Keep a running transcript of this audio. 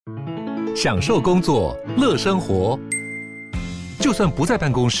享受工作，乐生活。就算不在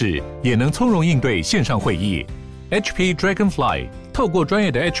办公室，也能从容应对线上会议。HP Dragonfly 透过专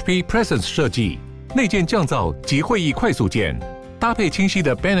业的 HP Presence 设计，内建降噪及会议快速键，搭配清晰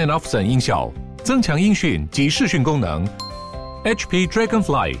的 Bang & Olufsen 音效，增强音讯及视讯功能。HP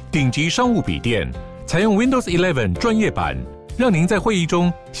Dragonfly 顶级商务笔电，采用 Windows 11专业版，让您在会议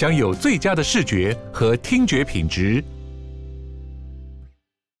中享有最佳的视觉和听觉品质。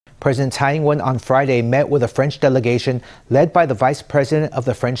President Tsai Ing-wen on Friday met with a French delegation led by the Vice President of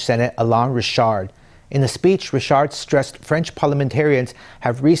the French Senate, Alain Richard. In a speech, Richard stressed French parliamentarians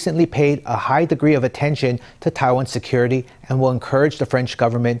have recently paid a high degree of attention to Taiwan's security and will encourage the French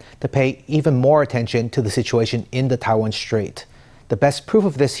government to pay even more attention to the situation in the Taiwan Strait. The best proof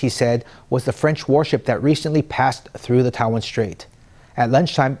of this, he said, was the French warship that recently passed through the Taiwan Strait. At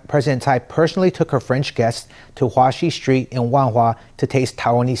lunchtime, President Tsai personally took her French guests to Huaxi Street in Wanhua to taste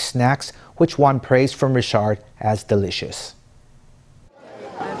Taiwanese snacks, which won praise from Richard as delicious.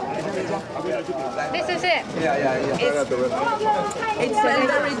 This is it. It's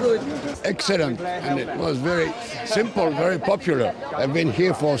very good. Excellent, and it was very simple, very popular. I've been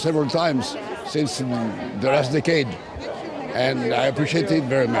here for several times since the last decade, and I appreciate it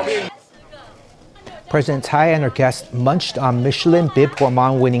very much. President Tsai and her guests munched on Michelin Bib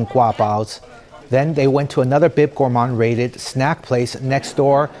Gourmand winning guabaos. Then they went to another Bib Gourmand rated snack place next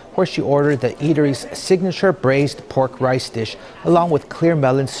door, where she ordered the eatery's signature braised pork rice dish, along with clear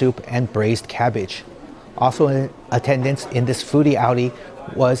melon soup and braised cabbage. Also in attendance in this foodie outing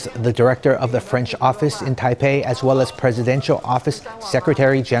was the director of the French office in Taipei, as well as Presidential Office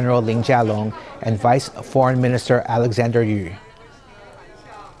Secretary General Ling Jialong and Vice Foreign Minister Alexander Yu.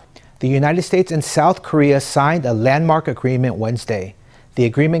 The United States and South Korea signed a landmark agreement Wednesday. The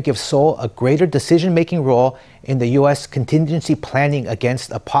agreement gives Seoul a greater decision-making role in the U.S. contingency planning against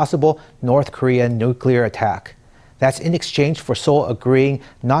a possible North Korean nuclear attack. That's in exchange for Seoul agreeing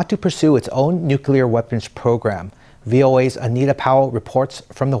not to pursue its own nuclear weapons program. VOA's Anita Powell reports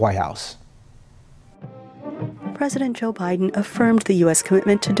from the White House. President Joe Biden affirmed the U.S.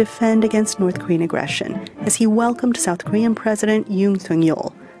 commitment to defend against North Korean aggression as he welcomed South Korean President Yoon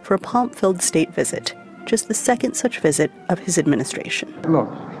Suk-yeol for a pomp-filled state visit, just the second such visit of his administration. Look,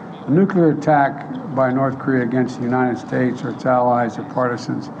 a nuclear attack by North Korea against the United States or its allies or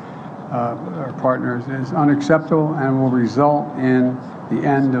partisans or partners is unacceptable and will result in the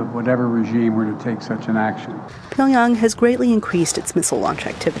end of whatever regime were to take such an action. Pyongyang has greatly increased its missile launch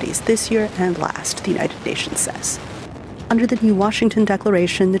activities this year and last, the United Nations says. Under the new Washington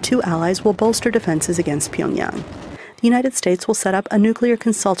Declaration, the two allies will bolster defenses against Pyongyang. The United States will set up a nuclear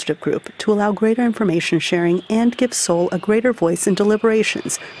consultative group to allow greater information sharing and give Seoul a greater voice in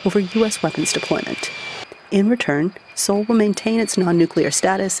deliberations over U.S. weapons deployment. In return, Seoul will maintain its non-nuclear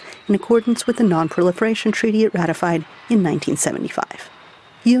status in accordance with the Non-Proliferation Treaty it ratified in 1975.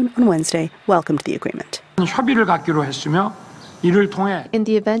 Yoon on Wednesday welcomed the agreement. In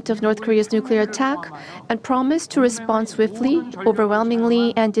the event of North Korea's nuclear attack, and promised to respond swiftly,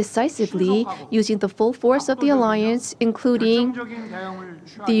 overwhelmingly, and decisively using the full force of the alliance, including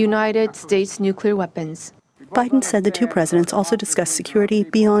the United States nuclear weapons. Biden said the two presidents also discussed security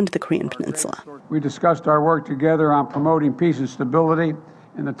beyond the Korean peninsula. We discussed our work together on promoting peace and stability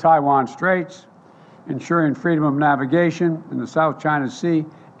in the Taiwan Straits, ensuring freedom of navigation in the South China Sea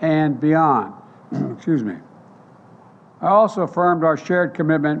and beyond. Excuse me. I also affirmed our shared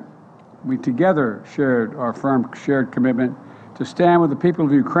commitment, we together shared our firm shared commitment to stand with the people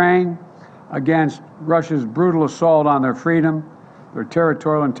of Ukraine against Russia's brutal assault on their freedom, their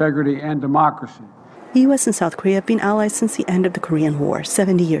territorial integrity, and democracy. The U.S. and South Korea have been allies since the end of the Korean War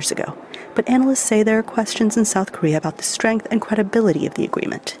 70 years ago. But analysts say there are questions in South Korea about the strength and credibility of the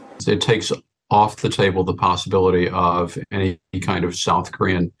agreement. It takes off the table the possibility of any kind of South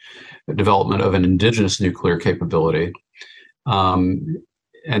Korean development of an indigenous nuclear capability. And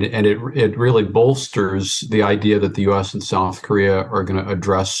it really bolsters the idea that the U.S. and South Korea are going to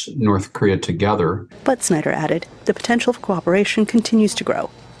address North Korea together. But Snyder added, the potential for cooperation continues to grow,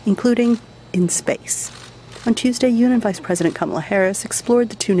 including in space. On Tuesday, Yoon and Vice President Kamala Harris explored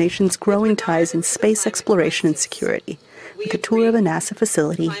the two nations' growing ties in space exploration and security with a tour of a NASA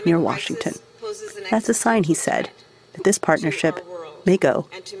facility near Washington. That's a sign, he said, that this partnership may go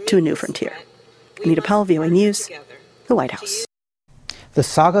to a new frontier. Anita Powell, VOA News, the White House. The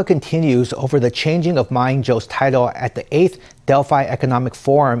saga continues over the changing of Ma Ying-jeou's title at the 8th Delphi Economic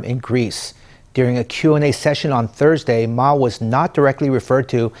Forum in Greece. During a Q&A session on Thursday, Ma was not directly referred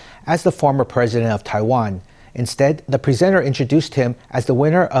to as the former president of Taiwan. Instead, the presenter introduced him as the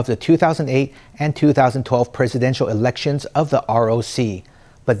winner of the 2008 and 2012 presidential elections of the ROC.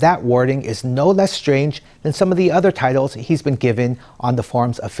 But that wording is no less strange than some of the other titles he's been given on the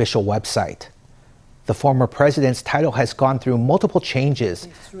forum's official website. The former president's title has gone through multiple changes.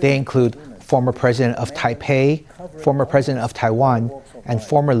 They include former president of Taipei, former president of Taiwan, and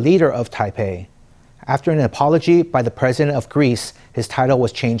former leader of Taipei. After an apology by the president of Greece, his title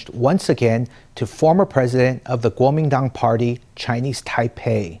was changed once again to former president of the Kuomintang Party, Chinese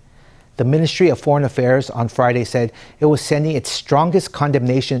Taipei. The Ministry of Foreign Affairs on Friday said it was sending its strongest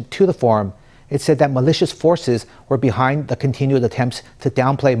condemnation to the forum. It said that malicious forces were behind the continued attempts to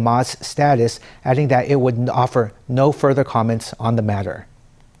downplay Ma's status, adding that it would offer no further comments on the matter.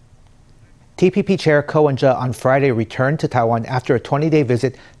 TPP Chair Ko Wen-je on Friday returned to Taiwan after a 20-day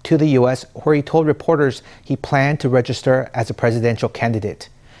visit to the U.S., where he told reporters he planned to register as a presidential candidate.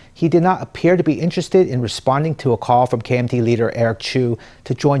 He did not appear to be interested in responding to a call from KMT leader Eric Chu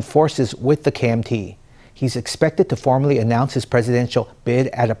to join forces with the KMT. He's expected to formally announce his presidential bid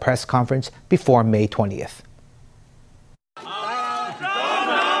at a press conference before May 20th.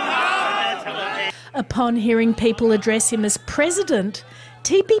 Upon hearing people address him as president,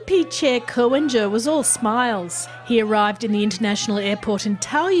 TPP Chair Ko Wen-je was all smiles. He arrived in the international airport in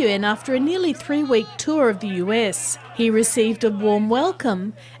Taoyuan after a nearly 3-week tour of the US. He received a warm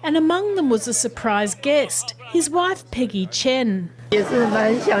welcome, and among them was a surprise guest, his wife Peggy Chen.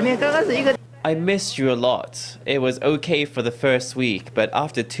 I missed you a lot. It was okay for the first week, but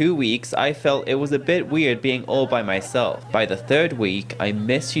after 2 weeks, I felt it was a bit weird being all by myself. By the 3rd week, I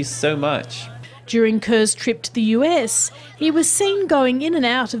miss you so much. During Kerr's trip to the US, he was seen going in and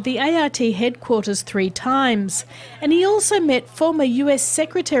out of the ART headquarters 3 times, and he also met former US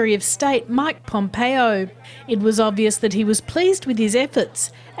Secretary of State Mike Pompeo. It was obvious that he was pleased with his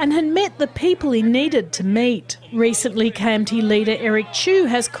efforts and had met the people he needed to meet. Recently, KMT leader Eric Chu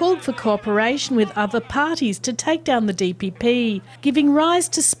has called for cooperation with other parties to take down the DPP, giving rise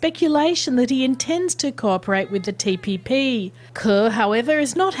to speculation that he intends to cooperate with the TPP. Kerr, however,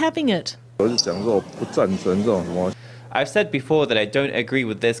 is not having it. I've said before that I don't agree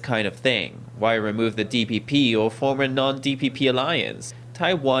with this kind of thing. Why remove the DPP or form a non-DPP alliance?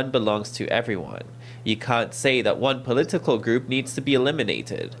 Taiwan belongs to everyone. You can't say that one political group needs to be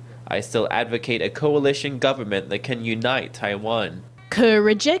eliminated. I still advocate a coalition government that can unite Taiwan. Kerr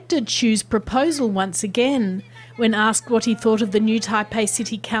rejected Chu's proposal once again. When asked what he thought of the new Taipei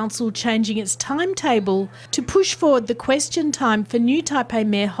City Council changing its timetable to push forward the question time for new Taipei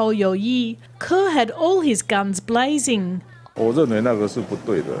Mayor Hou Yo-yi, Kerr had all his guns blazing.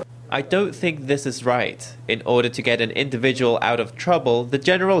 I don't think this is right. In order to get an individual out of trouble, the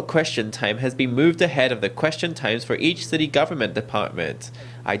general question time has been moved ahead of the question times for each city government department.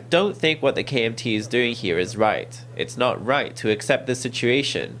 I don't think what the KMT is doing here is right. It's not right to accept this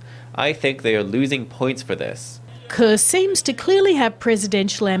situation. I think they are losing points for this. Kerr seems to clearly have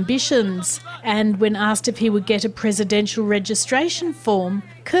presidential ambitions, and when asked if he would get a presidential registration form,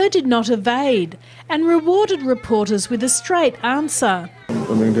 Kerr did not evade and rewarded reporters with a straight answer.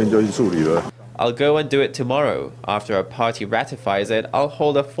 I'll go and do it tomorrow. After our party ratifies it, I'll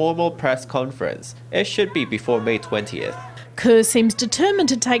hold a formal press conference. It should be before May 20th. Kerr seems determined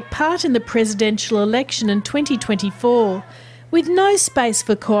to take part in the presidential election in 2024, with no space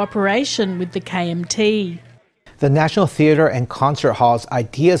for cooperation with the KMT. The National Theatre and Concert Hall's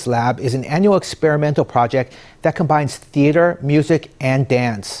Ideas Lab is an annual experimental project that combines theater, music, and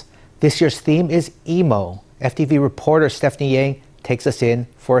dance. This year's theme is emo. FTV reporter Stephanie Yang takes us in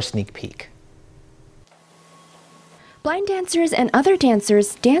for a sneak peek. Blind dancers and other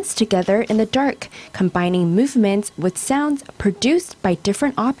dancers dance together in the dark, combining movements with sounds produced by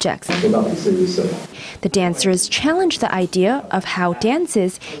different objects. The dancers challenge the idea of how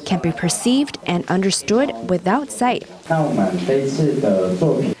dances can be perceived and understood without sight.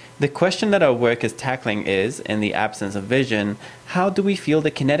 The question that our work is tackling is, in the absence of vision, how do we feel the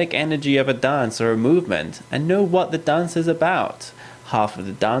kinetic energy of a dance or a movement and know what the dance is about? Half of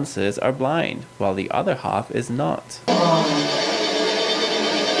the dancers are blind, while the other half is not.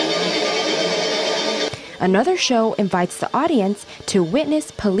 Another show invites the audience to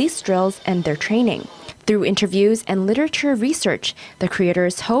witness police drills and their training. Through interviews and literature research, the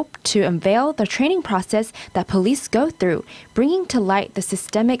creators hope to unveil the training process that police go through, bringing to light the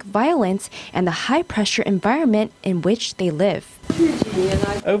systemic violence and the high-pressure environment in which they live.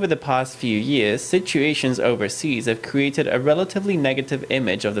 Over the past few years, situations overseas have created a relatively negative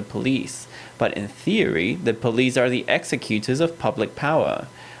image of the police. But in theory, the police are the executors of public power.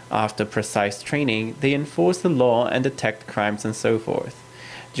 After precise training, they enforce the law and detect crimes and so forth.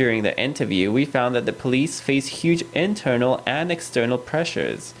 During the interview, we found that the police face huge internal and external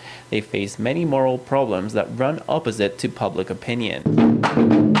pressures. They face many moral problems that run opposite to public opinion.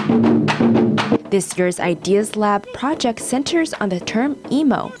 This year's Ideas Lab project centers on the term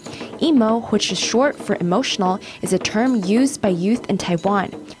emo. Emo, which is short for emotional, is a term used by youth in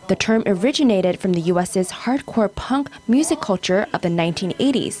Taiwan. The term originated from the U.S.'s hardcore punk music culture of the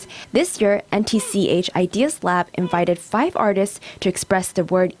 1980s. This year, NTCH Ideas Lab invited 5 artists to express the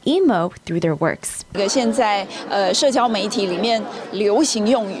word emo through their works. 现在社交媒体里面流行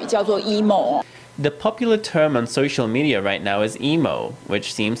用语叫做 emo。 The popular term on social media right now is emo,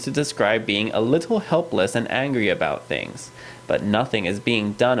 which seems to describe being a little helpless and angry about things. But nothing is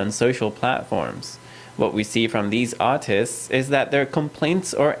being done on social platforms. What we see from these artists is that their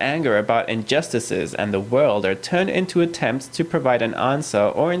complaints or anger about injustices and the world are turned into attempts to provide an answer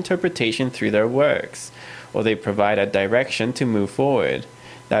or interpretation through their works, or they provide a direction to move forward.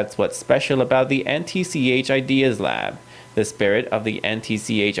 That's what's special about the NTCH Ideas Lab. The spirit of the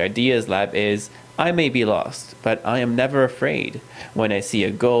NTCH Ideas Lab is, I may be lost, but I am never afraid. When I see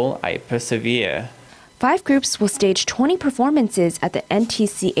a goal, I persevere. 5 groups will stage 20 performances at the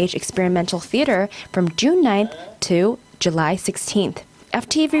NTCH Experimental Theater from June 9th to July 16th.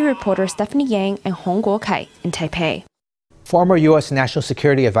 FTV reporter Stephanie Yang and Hong Guokai in Taipei. Former U.S. National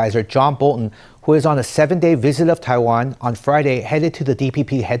Security Advisor John Bolton, who is on a 7-day visit of Taiwan, on Friday headed to the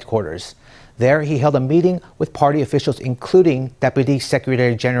DPP headquarters. There, he held a meeting with party officials, including Deputy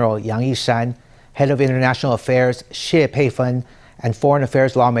Secretary General Yang Yishan, Head of International Affairs Xie Peifen, and Foreign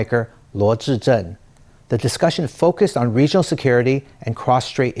Affairs lawmaker Luo Zhizhen. The discussion focused on regional security and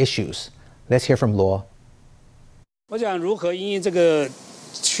cross-strait issues. Let's hear from Luo. 我想如何因应这个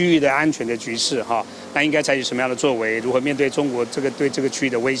区域的安全的局势哈，那应该采取什么样的作为？如何面对中国对这个区域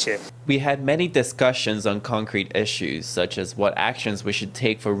的威胁？ We had many discussions on concrete issues, such as what actions we should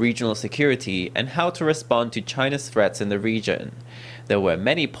take for regional security and how to respond to China's threats in the region. There were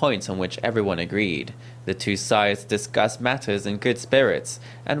many points on which everyone agreed. The two sides discussed matters in good spirits,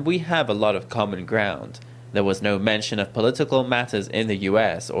 and we have a lot of common ground. There was no mention of political matters in the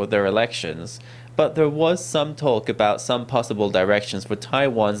US or their elections, but there was some talk about some possible directions for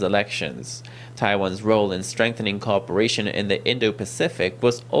Taiwan's elections. Taiwan's role in strengthening cooperation in the Indo-Pacific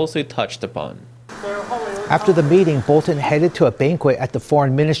was also touched upon. After the meeting, Bolton headed to a banquet at the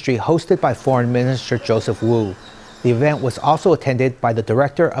Foreign Ministry hosted by Foreign Minister Joseph Wu. The event was also attended by the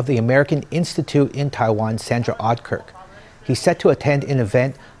director of the American Institute in Taiwan, Sandra Oudkirk. He's set to attend an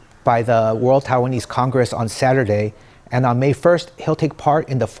event by the World Taiwanese Congress on Saturday, and on May 1st, he'll take part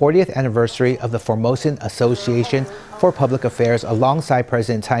in the 40th anniversary of the Formosan Association for Public Affairs alongside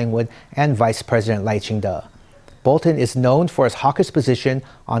President Tsai Ing-wen and Vice President Lai Ching-te. Bolton is known for his hawkish position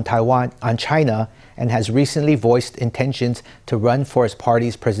on China, and has recently voiced intentions to run for his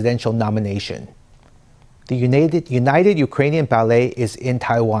party's presidential nomination. The United Ukrainian Ballet is in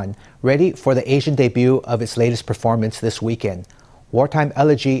Taiwan, ready for the Asian debut of its latest performance this weekend. Wartime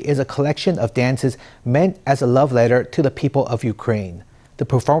Elegy is a collection of dances meant as a love letter to the people of Ukraine. The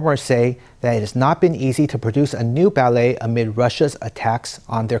performers say that it has not been easy to produce a new ballet amid Russia's attacks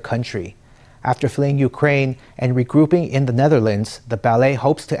on their country. After fleeing Ukraine and regrouping in the Netherlands, the ballet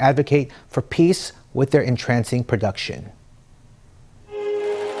hopes to advocate for peace with their entrancing production.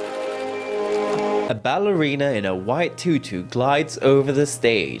 A ballerina in a white tutu glides over the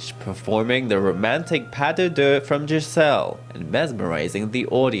stage, performing the romantic pas de deux from Giselle and mesmerizing the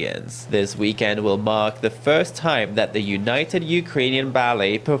audience. This weekend will mark the first time that the United Ukrainian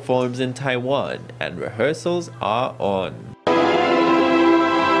Ballet performs in Taiwan, and rehearsals are on.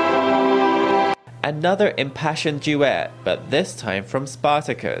 Another impassioned duet, but this time from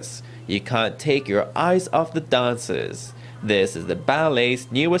Spartacus. You can't take your eyes off the dancers. This is the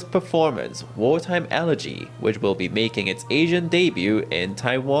ballet's newest performance, Wartime Elegy, which will be making its Asian debut in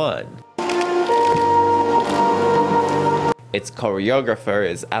Taiwan. Its choreographer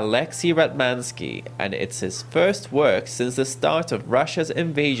is Alexei Ratmansky, and it's his first work since the start of Russia's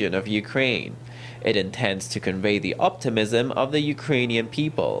invasion of Ukraine. It intends to convey the optimism of the Ukrainian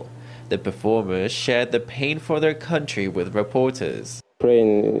people. The performers shared the pain for their country with reporters.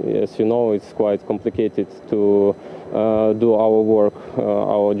 Ukraine, as you know, it's quite complicated to do our work,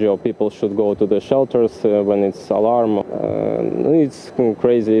 our job. People should go to the shelters when it's alarm. It's a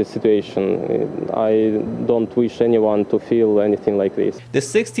crazy situation. I don't wish anyone to feel anything like this. The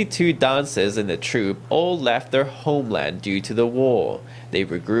 62 dancers in the troupe all left their homeland due to the war. They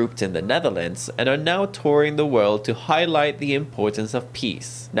regrouped in the Netherlands and are now touring the world to highlight the importance of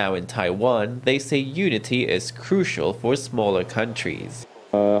peace. Now in Taiwan, they say unity is crucial for smaller countries.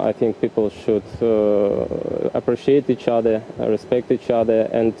 I think people should appreciate each other, respect each other,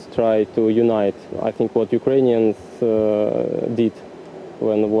 and try to unite. I think what Ukrainians did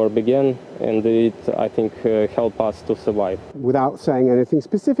when the war began, and it, I think, helped us to survive. Without saying anything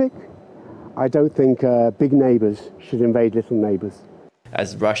specific, I don't think big neighbors should invade little neighbors.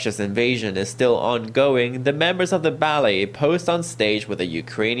 As Russia's invasion is still ongoing, the members of the ballet posed on stage with a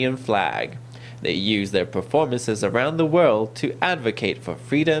Ukrainian flag. They use their performances around the world to advocate for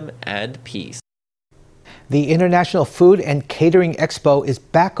freedom and peace. The International Food and Catering Expo is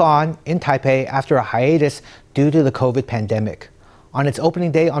back on in Taipei after a hiatus due to the COVID pandemic. On its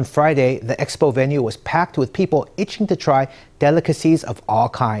opening day on Friday, the expo venue was packed with people itching to try delicacies of all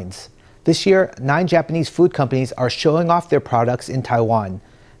kinds. This year, 9 Japanese food companies are showing off their products in Taiwan.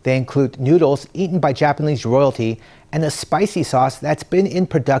 They include noodles eaten by Japanese royalty and a spicy sauce that's been in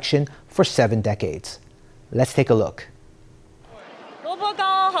production for 7 decades. Let's take a look.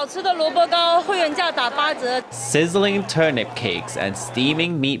 Sizzling turnip cakes and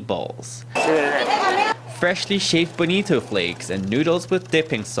steaming meatballs. Freshly shaved bonito flakes and noodles with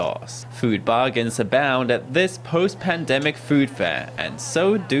dipping sauce. Food bargains abound at this post-pandemic food fair, and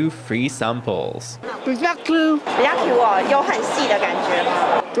so do free samples.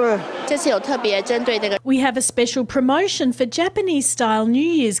 We have a special promotion for Japanese-style New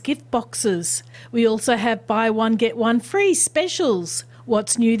Year's gift boxes. We also have buy one get one free specials.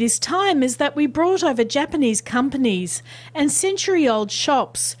 What's new this time is that we brought over Japanese companies and century-old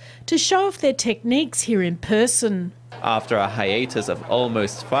shops to show off their techniques here in person. After a hiatus of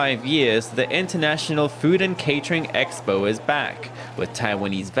almost 5 years, the International Food and Catering Expo is back, with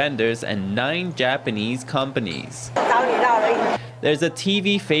Taiwanese vendors and 9 Japanese companies. There's a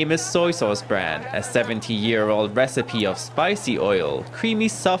TV-famous soy sauce brand, a 70-year-old recipe of spicy oil, creamy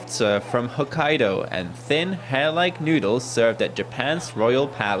soft serve from Hokkaido, and thin, hair-like noodles served at Japan's Royal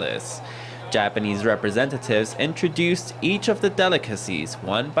Palace. Japanese representatives introduced each of the delicacies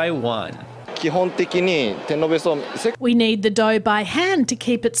one by one. We knead the dough by hand to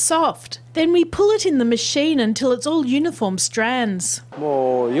keep it soft. Then we pull it in the machine until it's all uniform strands.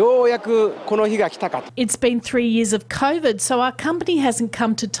 It's been 3 years of COVID, so our company hasn't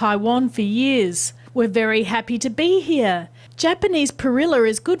come to Taiwan for years. We're very happy to be here. Japanese perilla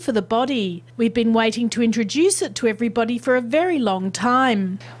is good for the body. We've been waiting to introduce it to everybody for a very long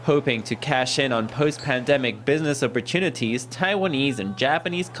time. Hoping to cash in on post-pandemic business opportunities, Taiwanese and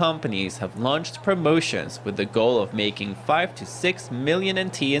Japanese companies have launched promotions with the goal of making 5 to 6 million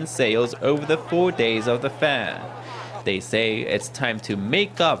NT in sales over the 4 days of the fair. They say it's time to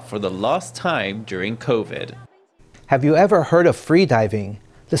make up for the lost time during COVID. Have you ever heard of free diving?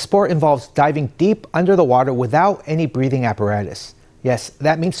 The sport involves diving deep under the water without any breathing apparatus. Yes,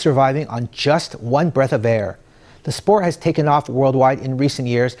 that means surviving on just one breath of air. The sport has taken off worldwide in recent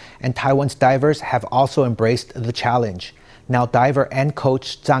years, and Taiwan's divers have also embraced the challenge. Now diver and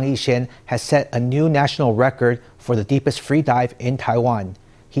coach Zhang Yixin has set a new national record for the deepest free dive in Taiwan.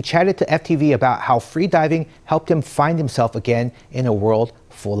 He chatted to FTV about how free diving helped him find himself again in a world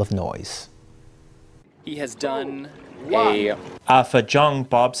full of noise. He has done Alpha Zhang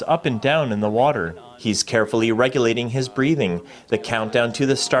bobs up and down in the water. He's carefully regulating his breathing. The countdown to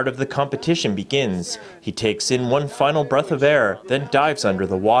the start of the competition begins. He takes in one final breath of air, then dives under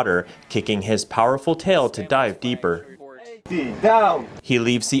the water, kicking his powerful tail to dive deeper. He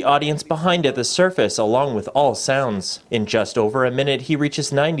leaves the audience behind at the surface along with all sounds. In just over a minute, he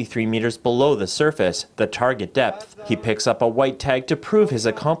reaches 93 meters below the surface, the target depth. He picks up a white tag to prove his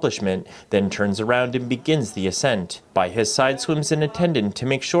accomplishment, then turns around and begins the ascent. By his side swims an attendant to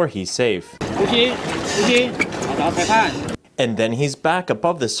make sure he's safe. And then he's back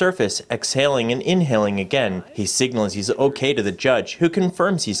above the surface, exhaling and inhaling again. He signals he's okay to the judge, who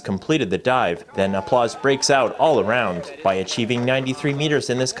confirms he's completed the dive. Then applause breaks out all around. By achieving 93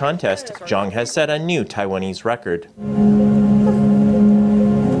 meters in this contest, Zhang has set a new Taiwanese record.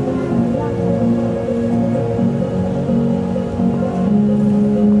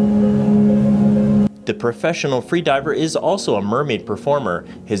 The professional freediver is also a mermaid performer.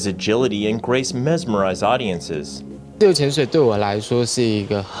 His agility and grace mesmerize audiences. 自由潜水对我来说是一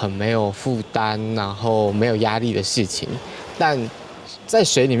个很没有负担，然后没有压力的事情。但在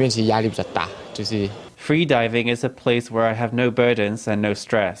水里面其实压力比较大，就是 Free diving is a place where I have no burdens and no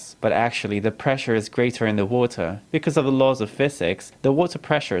stress, but actually the pressure is greater in the water. Because of the laws of physics, the water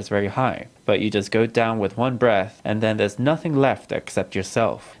pressure is very high. But but you just go down with one breath, and then there's nothing left except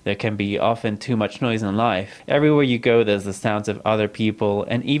yourself. There can be often too much noise in life. Everywhere you go, there's the sounds of other people,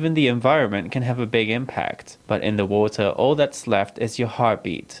 and even the environment can have a big impact. But in the water, all that's left is your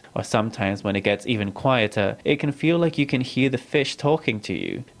heartbeat. Or sometimes when it gets even quieter, it can feel like you can hear the fish talking to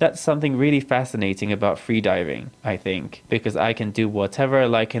you. That's something really fascinating about freediving, I think, because I can do whatever I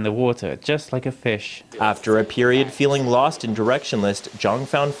like in the water, just like a fish. After a period feeling lost and directionless, Zhang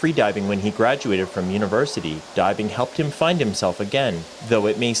found freediving when he graduated from university. Diving helped him find himself again. Though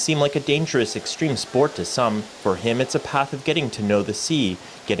it may seem like a dangerous extreme sport to some, for him it's a path of getting to know the sea,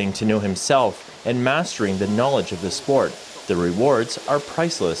 getting to know himself, and mastering the knowledge of the sport. The rewards are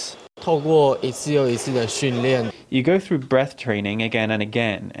priceless. You go through breath training again and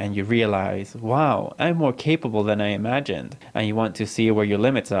again, and you realize, wow, I'm more capable than I imagined. And you want to see where your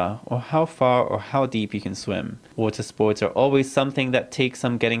limits are, or how far or how deep you can swim. Water sports are always something that takes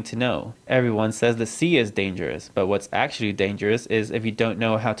some getting to know. Everyone says the sea is dangerous, but what's actually dangerous is if you don't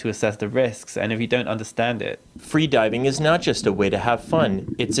know how to assess the risks and if you don't understand it. Freediving is not just a way to have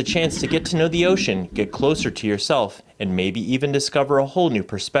fun, it's a chance to get to know the ocean, get closer to yourself, and maybe even discover a whole new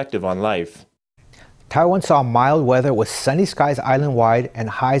perspective on life. Taiwan saw mild weather with sunny skies island-wide and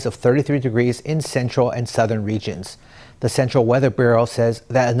highs of 33 degrees in central and southern regions. The Central Weather Bureau says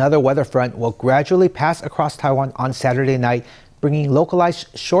that another weather front will gradually pass across Taiwan on Saturday night, bringing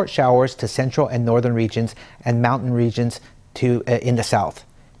localized short showers to central and northern regions and mountain regions in the south.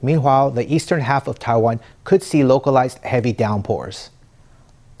 Meanwhile, the eastern half of Taiwan could see localized heavy downpours.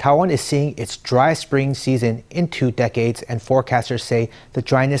 Taiwan is seeing its driest spring season in 2 decades, and forecasters say the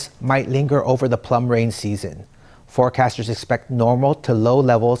dryness might linger over the plum rain season. Forecasters expect normal to low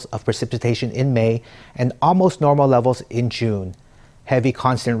levels of precipitation in May and almost normal levels in June. Heavy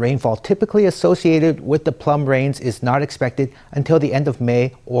constant rainfall typically associated with the plum rains is not expected until the end of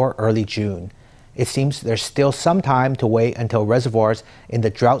May or early June. It seems there's still some time to wait until reservoirs in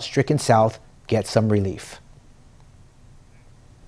the drought-stricken south get some relief.